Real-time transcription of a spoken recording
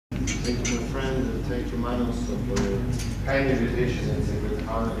thank you, my friend, and thank you, Manos, for your kind invitation. It's a great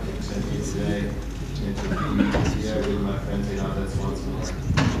honor to present you today and to be here with my friends in Athens once more.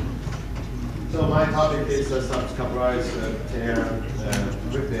 So my topic is Subscapularis tear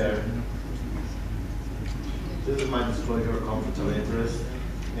repair. This is my disclosure of conflict of interest,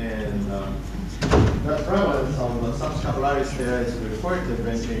 and the prevalence of Subscapularis tear is reported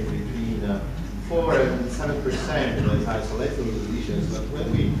ranging between 4 and 7% as isolated lesions, but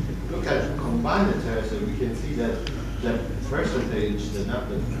when we look at combined tears, we can see that the percentage, the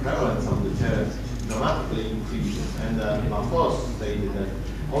prevalence of the tear dramatically increases. And Lafos stated that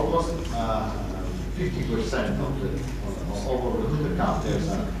almost 50% of the rotator cuff tears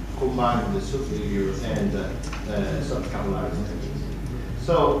are combined with the superior and subscapularis tears.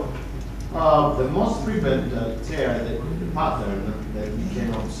 So the most frequent tear, the pattern that we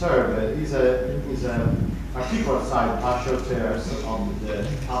can observe is a articular side partial tears of the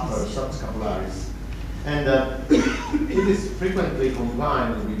upper subscapularis. And it is frequently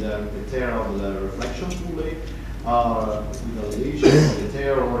combined with the tear of the reflection pulley, with the lesion of the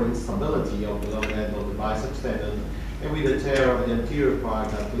tear or instability of the long end of the biceps tendon, and with the tear of the anterior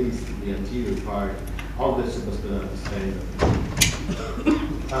part, at least the anterior part of the supraspinatus tendon.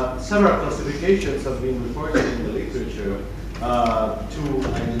 Several classifications have been reported in the literature to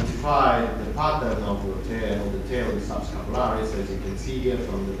identify the pattern of the tail of the subscapularis, as you can see here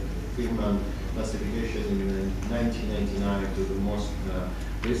from the Freeman classification in 1999 to the most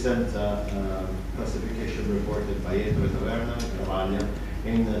recent classification reported by Eto et Taverna and Travaglia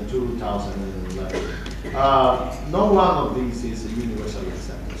in 2011. No one of these is universally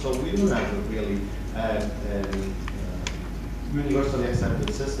accepted, so we don't have a really universally accepted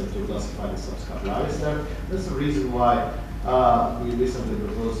system to classify the subscapularis there. That's the reason why we recently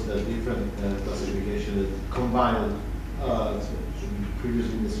proposed a different classification that combined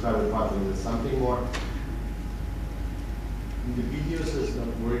previously described pattern with something more. The videos is not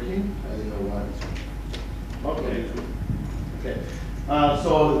working. I don't know why. Okay. Okay.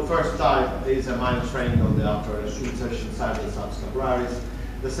 So the first type is a minor training of the upper insertion side of the subscapularis.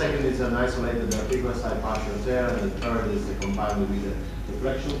 The second is an isolated articular side partial tear, and the third is combined with the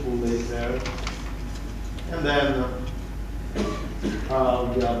deflection pulley tear. And then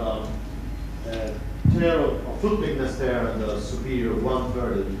we have a tear of foot thickness tear in the superior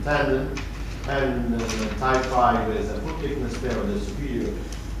 1/3 of the tendon, and type 5 is a foot thickness tear of the superior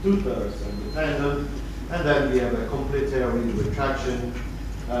 2/3 of the tendon, and then we have a complete tear with retraction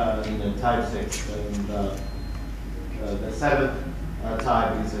in type 6, and the 7th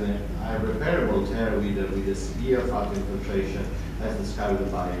type is an irreparable tear with a severe fat infiltration, as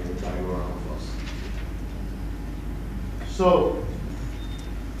described by Orthopaedics.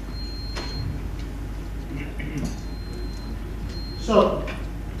 So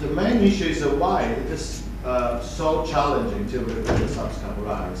the main issue is why it is so challenging to repair the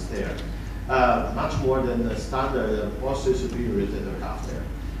subscapularis tear, much more than the standard posterior superior rotator cuff tear.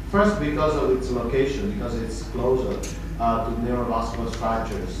 First, because of its location, because it's closer to neurovascular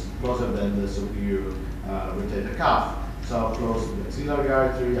structures, closer than the superior rotator cuff. So close to the axillary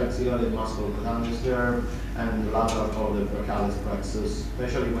artery, axillary musculocutaneous nerve, and the lateral chordae brachialis plexus,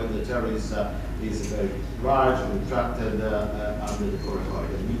 especially when the tear is very large, retracted under the coracoid,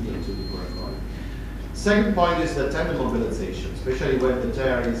 medial to the coracoid. Second point is the tendon mobilization, especially when the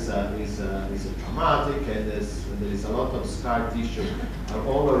tear is traumatic and there is a lot of scar tissue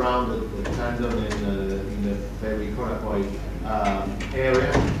all around the tendon in the pericoracoid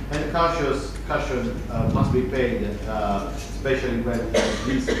area, and caution must be paid, especially when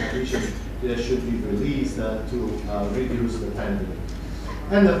these conditions should be released to reduce the tendon.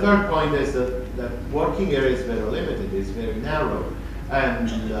 And the third point is that working area is very limited, it's very narrow, and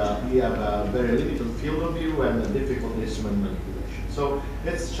we have a very limited field of view and a difficult instrument manipulation. So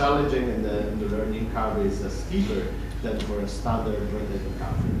it's challenging, and the learning curve is steeper than for a standard rotator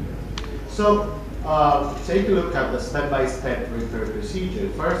cuff repair. So take a look at the step-by-step repair procedure.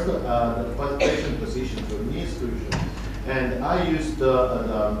 First, the patient position for me is crucial, and I used the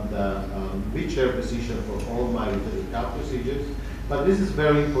V-chair position for all my rotator cuff procedures. But this is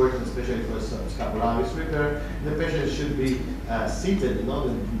very important, especially for subscapularis repair. The patient should be seated, not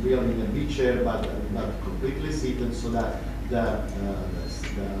really in a V-chair, but completely seated, so that the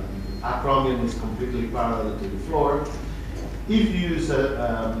acromion is completely parallel to the floor. If you use,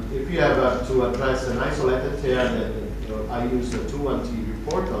 if you have to address an isolated tear, I use two anterior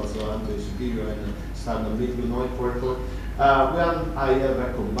portals, so anterior superior and standard midglenoid portal. When I have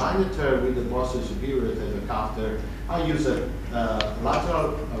a combined tear with the posterior superior rotator cuff tear, I use a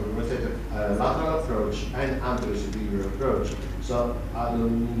lateral approach and anterior superior approach. So I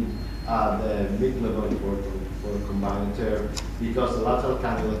don't need the mid-level for a combined tear because the lateral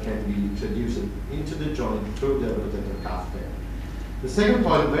cannula can be introduced into the joint through the rotator cuff tear. The second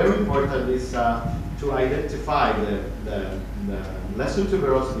point, very important, is to identify the lesser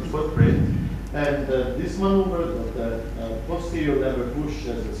tuberosity footprint. And this maneuver of the posterior lever push,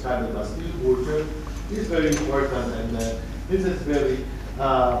 as described by Steve Walker, is very important, and this is very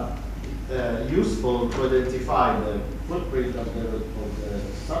useful to identify the footprint of the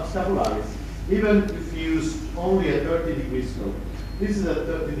subscapularis, even if you use only a 30-degree scope. This is a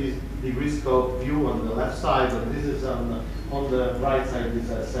 30-degree scope view on the left side, and this is on the right side, this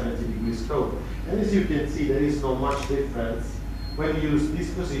is a 70-degree scope. And as you can see, there is not much difference when you use this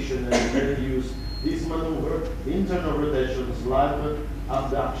position and when you use this maneuver, internal rotation, slide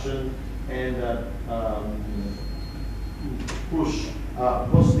abduction, and push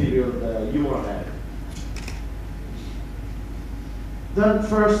posterior the humeral head. Then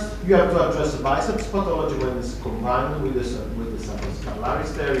first, you have to address the biceps pathology when it's combined with the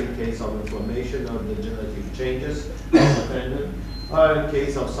subscapularis tear in case of inflammation or degenerative changes of the tendon, or in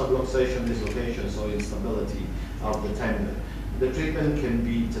case of subluxation, dislocations, or instability of the tendon. The treatment can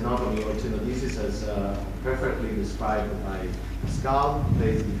be tenotomy or tenodesis, as perfectly described by Pascal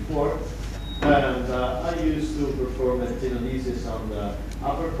days before. And I used to perform a tenodesis on the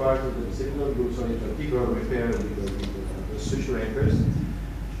upper part of the occipital group, so in particular repair with the suture anchors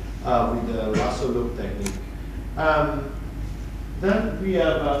with the lasso loop technique. Then we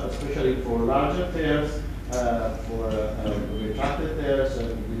have, especially for larger tears, for retracted tears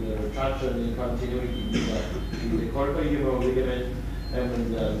and with the retraction in continuity with the corpohumeral ligament and with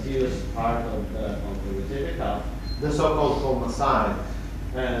the serous part of the rotator cuff, the so-called coma side.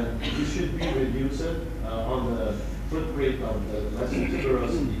 And this should be reduced on the footprint of the lesser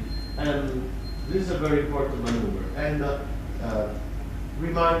tuberosity. And this is a very important maneuver. And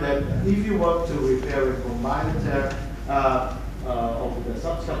remind that if you want to repair a combined tear of the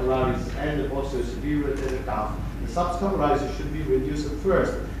subscapularis and the posterior superior rotator cuff, the subscapularis should be reduced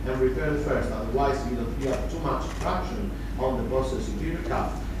first and repaired first. Otherwise, you have too much traction on the posterior superior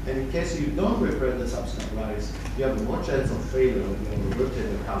cuff. And in case you don't repair the subscapularis, you have more chance of failure of your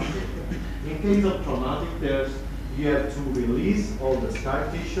rotator cuff. In case of traumatic tears, you have to release all the scar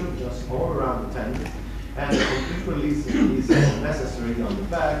tissue just all around the tendon, and the complete release is necessary on the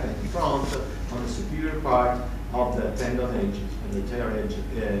back and the front, on the superior part of the tendon edge and the tear edge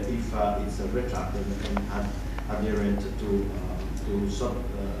if it's retracted and adherent to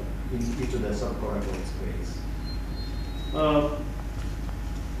into the subcoracoid space.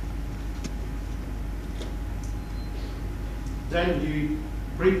 Then you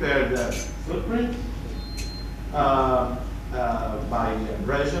prepare the footprint by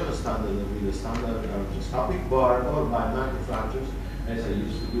abrasion, with a standard arthroscopic bar, or by microfractures, as I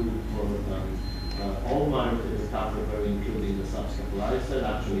used to do for all my rotator cuff repair, including the subscapularis. And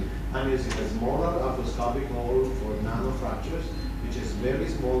actually, I'm using a smaller arthroscopic hole for nanofractures, which is very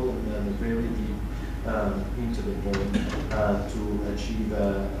small and very deep into the bone to achieve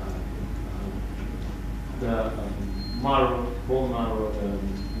the bone marrow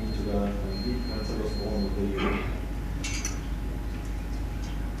into the deep cancellous bone of the uric.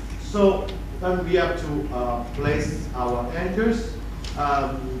 So then we have to place our anchors.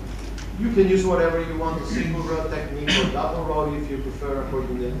 You can use whatever you want, a single rod technique or double rod if you prefer,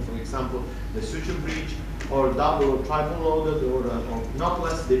 according to, for example, the suture bridge, or double or triple loaded, or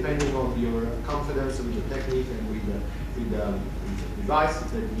knotless, depending on your confidence with the technique and with the device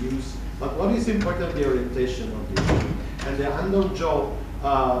that you use. But what is important, the orientation of the joint. And the under jaw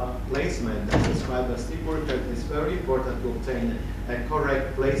placement, as described by Steve Burkett, is very important to obtain a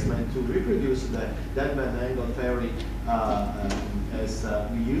correct placement to reproduce the dead man angle theory as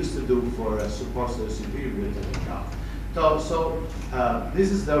we used to do for a posterior superior rotator cuff. So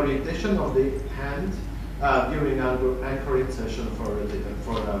this is the orientation of the hand during anchor insertion for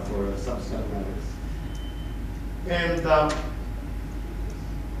subscapularis. And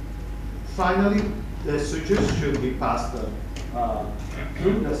finally, the sutures should be passed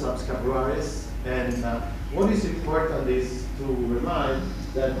through the subscapularis. And what is important is to remind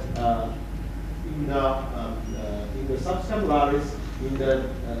that in the subscapularis, in the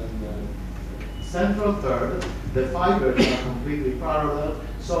central third, the fibers are completely parallel,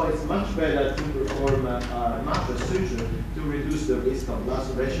 so it's much better to perform a mattress suture to reduce the risk of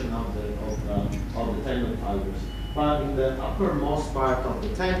laceration of the tendon fibers. but in the uppermost part of the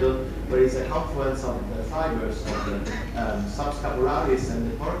tendon, where is a confluence of the fibers of the subscapularis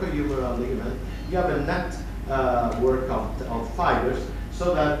and the coracohumeral ligament, you have a net work of fibers,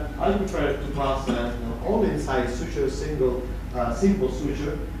 so that I prefer to pass an all-inside suture, simple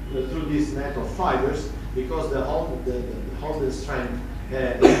suture through this net of fibers, because the holding strength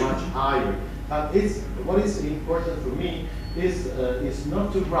is much higher. But what is important for me is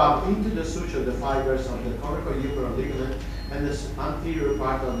not to rub into the suture the fibers of the coracohumeral ligament and the anterior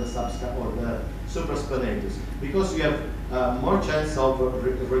part of the subscapularis or the supraspinatus, because you have more chance of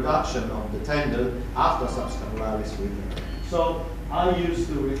reduction of the tendon after subscapularis repair. So I used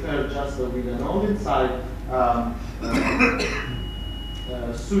to repair just with an all-inside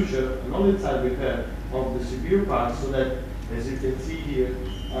suture, an all-inside repair of the superior part, so that, as you can see here,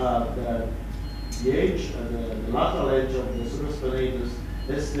 the lateral edge of the supraspinatus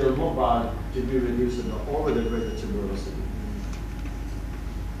is still mobile to be reduced over the greater tuberosity.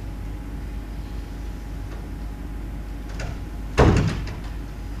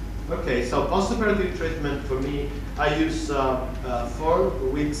 Okay, so postoperative treatment for me, I use 4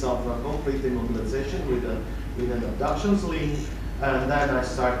 weeks of complete immobilization with an abduction sling, and then I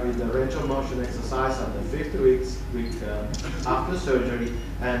start with the range of motion exercise at the 5th week after surgery,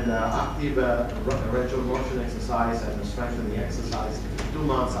 and active range of motion exercise and strengthening exercise 2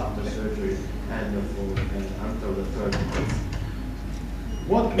 months after surgery and until the 3rd month.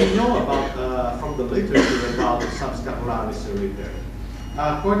 What we know about from the literature about subscapularis repair.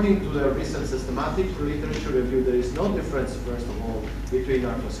 According to the recent systematic literature review, there is no difference, first of all, between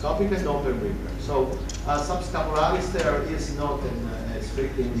arthroscopic and open repair. So subscapularis there is not a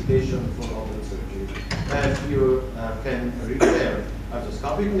strict indication for open surgery. If you can repair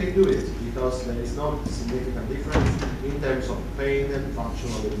arthroscopically, do it, because there is no significant difference in terms of pain and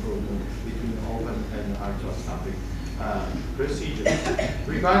functional improvement between open and arthroscopic procedures.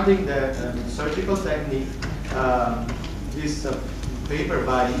 Regarding the surgical technique, this paper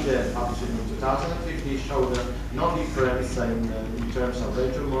by Υγεία published in 2015 showed no difference in terms of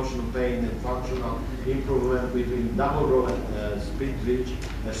range of motion, pain, and functional improvement between double row split bridge,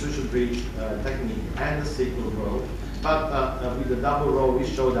 suture bridge technique and the single row. But with the double row, we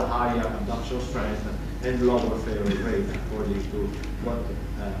showed a higher abduction strength and lower failure rate, according to what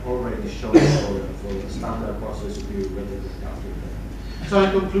already shown for the standard process superior vertebral cuff repair. So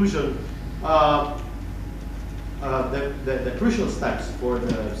in conclusion, the crucial steps for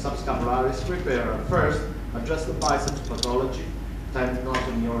the subscapularis repair are: first, address the biceps pathology,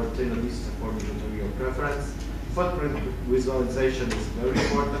 tendinotomy or tendinosis according to your preference. Footprint visualization is very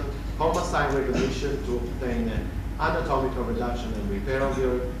important. Coma sign recognition to obtain an anatomical reduction and repair of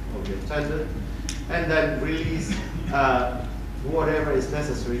your tendon, and then release whatever is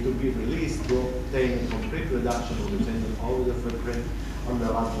necessary to be released to obtain a complete reduction of the tendon over the footprint on the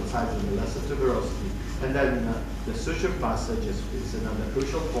lateral side of the lesser tuberosity. And then the suture passage is another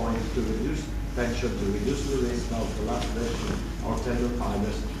crucial point to reduce tension, to reduce the risk of the laceration of tendon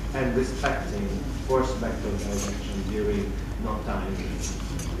fibers, and respecting force vector direction during non-time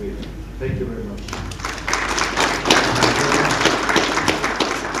breathing. Thank you very much.